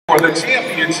the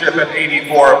championship at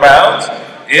 84 pounds.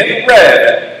 In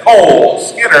red, Cole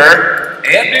Skinner,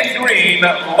 and in green,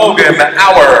 Logan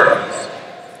Hours.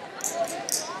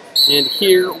 And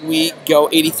here we go,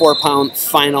 84-pound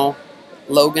final.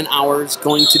 Logan Hours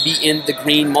going to be in the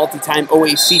green, multi-time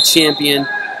OAC champion.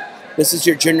 This is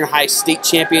your junior high state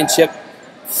championship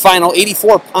final,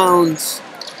 84 pounds.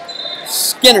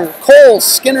 Skinner, Cole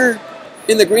Skinner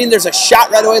in the green. There's a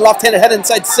shot right away, left-handed head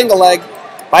inside single leg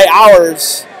by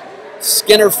Hours.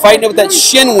 Skinner fighting it with that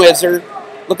shin whizzer,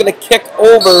 looking to kick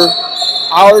over.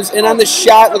 Hours in on the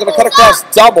shot, looking to cut across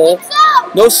double.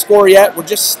 No score yet. We're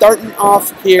just starting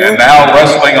off here. And now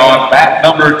wrestling on mat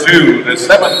number 2, the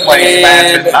 7th place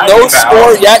match at 90 pounds. No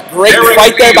score yet. Great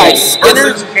fight there by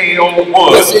Skinner.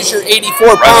 This is your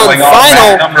 84-pound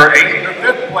final. Number 8, the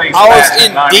 5th place Hours match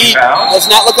in at 90 deep. pounds. Does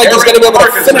not look like he's going to be able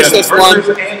to finish this one.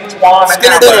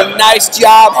 Skinner did a nice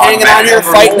job hanging on here,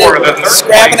 fighting it,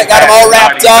 scrapping it, got him all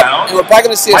wrapped up. And we're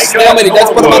probably going to see a stalemate. He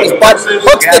does put him on his butt,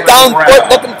 hooks the down foot,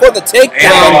 looking for the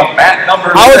takedown.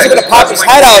 Hours is going to pop his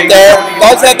head out there.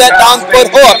 Does have that down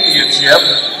foot hook.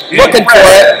 Looking for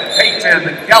it.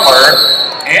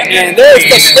 And there's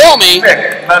the stalemate.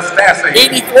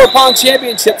 84-pound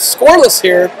championship, scoreless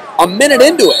here, a minute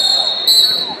into it.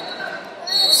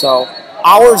 So,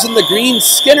 Hours in the green,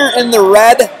 Skinner in the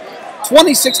red.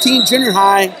 2016 Junior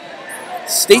High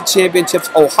State Championships,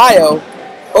 Ohio,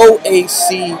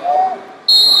 OAC,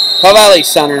 Valley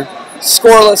Center.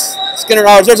 Scoreless, Skinner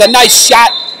Hours. There's a nice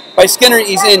shot by Skinner.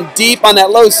 He's in deep on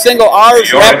that low single.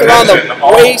 Hours wrapped around the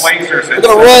waist. We're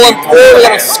going to roll him through. We're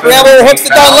going to scramble. Hooks the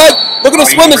down leg. Looking to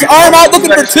swim his arm out. Looking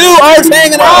for 2. Hours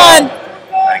hanging on.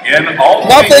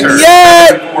 Nothing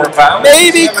yet.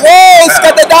 Maybe close.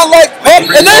 Got the down leg hook.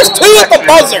 And there's 2 at the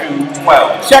buzzer.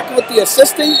 Check with the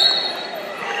assisting.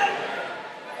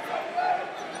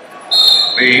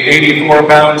 The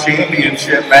 84-pound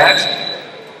championship match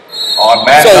on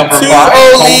mat number 5.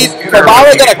 2-0 lead.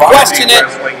 Kabbalah going to question it.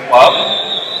 Club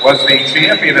was the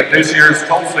champion at this year's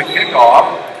Tulsa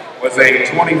kickoff. Was a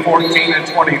 2014 and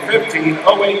 2015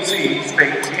 OAC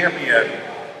state champion.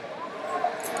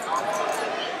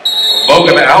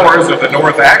 Logan Hours of the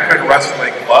North Akron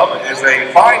Wrestling Club is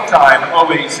a 5-time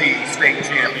OAC state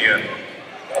champion.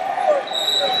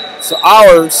 So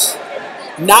Hours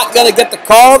not going to get the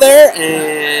call there,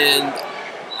 and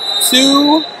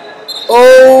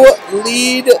 2-0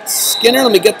 lead Skinner.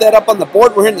 Let me get that up on the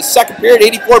board. We're in the second period,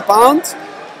 84 pounds.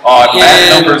 On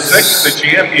mat number 6, the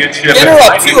championship. Skinner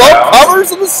up 2-0,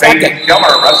 covers in the second.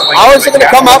 Hours are going to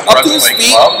come up to his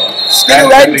feet. Skinner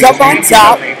riding tough on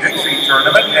top.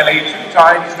 Tournament and a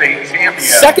 2-time state champion.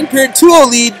 Second period, 2-0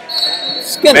 lead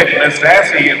Skinner.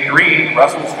 Nastasi in green,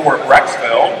 wrestles for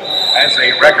Brecksville, has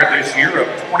a record this year of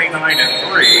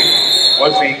 29-3,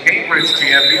 was the Cambridge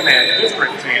champion and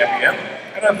district champion,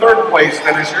 and a 3rd place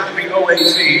finisher in the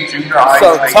OAC Junior High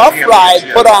So State tough ride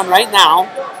Championship. put on right now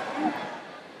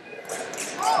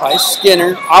by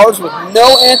Skinner. Hours with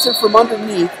no answer from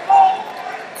underneath.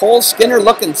 Cole Skinner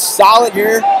looking solid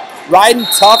here, riding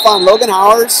tough on Logan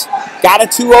Hours. Got a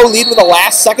 2-0 lead with a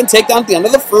last-second takedown at the end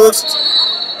of the first.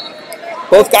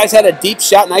 Both guys had a deep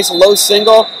shot, nice low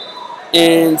single,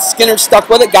 and Skinner stuck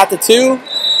with it, got the 2.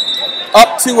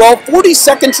 Up 2-0, 40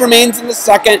 seconds remains in the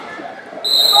second.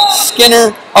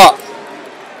 Skinner up.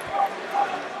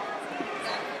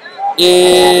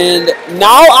 And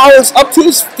now Hours up to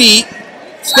his feet.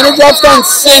 Skinner drops down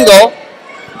single.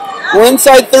 We're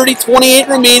inside 30, 28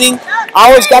 remaining.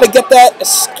 Hours got to get that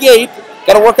escape.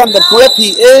 Got to work on the grip.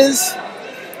 He is.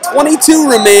 22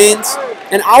 remains.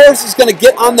 And Hours is going to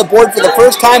get on the board for the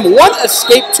first time. 1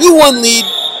 escape, 2-1 lead.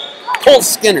 Cole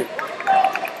Skinner.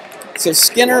 So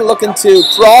Skinner looking to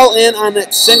crawl in on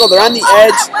that single. They're on the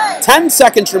edge. 10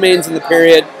 seconds remains in the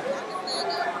period.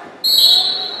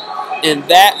 And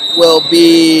that will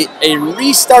be a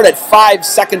restart at 5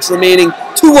 seconds remaining.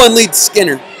 2-1 lead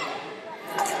Skinner.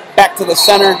 Back to the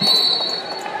center.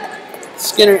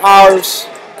 Skinner Hours.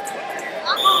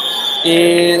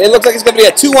 And it looks like it's going to be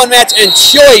a 2-1 match. And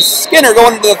choice, Skinner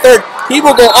going into the third. He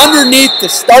will go underneath to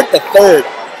start the third.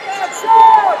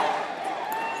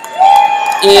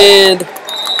 And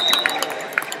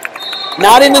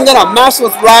not even going to mess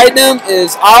with riding him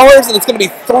is Hours, and it's going to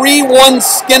be 3-1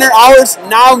 Skinner. Hours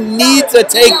now needs a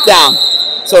takedown.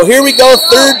 So here we go,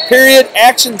 third period,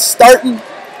 action starting.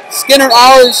 Skinner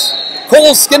Hours,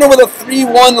 Cole Skinner with a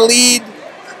 3-1 lead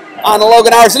on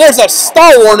Logan Hours. And there's a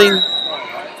stall warning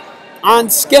on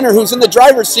Skinner, who's in the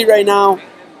driver's seat right now.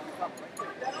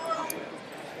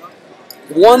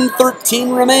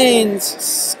 1:13 remains.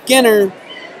 Skinner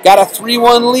got a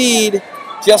 3-1 lead.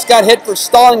 Just got hit for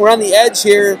stalling. We're on the edge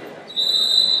here.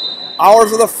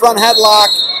 Hours with a front headlock.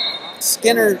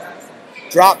 Skinner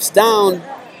drops down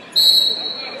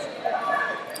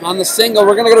on the single.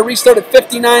 We're going to get a restart at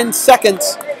 59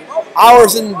 seconds.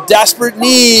 Ours in desperate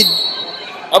need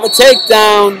of a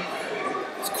takedown.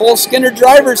 It's Cole Skinner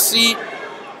driver's seat.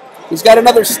 He's got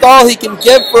another stall he can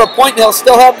give for a point, and he'll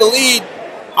still have the lead.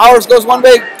 Ours goes one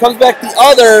way, comes back the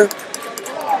other.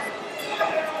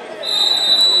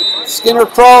 Skinner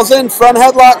crawls in, front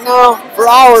headlock now for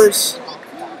Ours.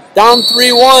 Down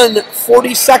 3-1,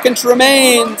 40 seconds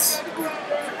remains.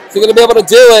 Is he going to be able to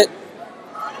do it?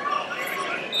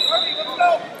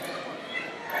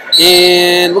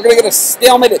 And we're going to get a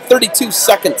stalemate at 32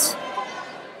 seconds.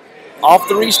 Off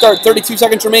the restart, 32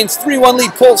 seconds remains. 3-1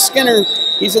 lead, Cole Skinner.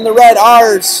 He's in the red,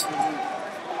 Ours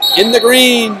in the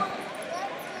green.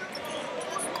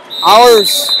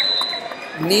 Ours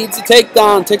needs a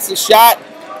takedown, takes a shot.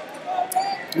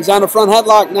 He's on a front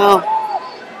headlock now.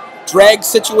 Drag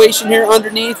situation here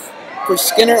underneath for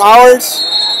Skinner. Ours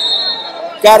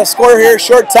got a score here,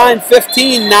 short time,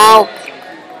 15 now.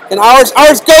 And Ours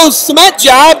goes cement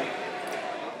job.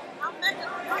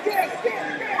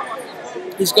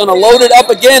 He's going to load it up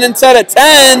again inside of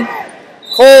 10.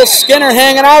 Cole Skinner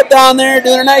hanging out down there,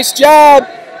 doing a nice job.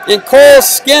 And Cole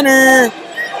Skinner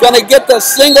going to get the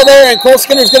single there, and Cole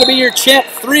Skinner is going to be your champ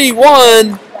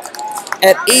 3-1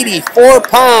 at 84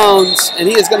 pounds. And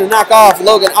he is going to knock off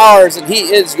Logan Ours, and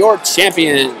he is your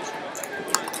champion.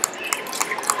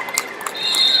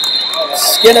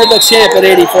 Skinner the champ at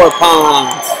 84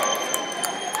 pounds.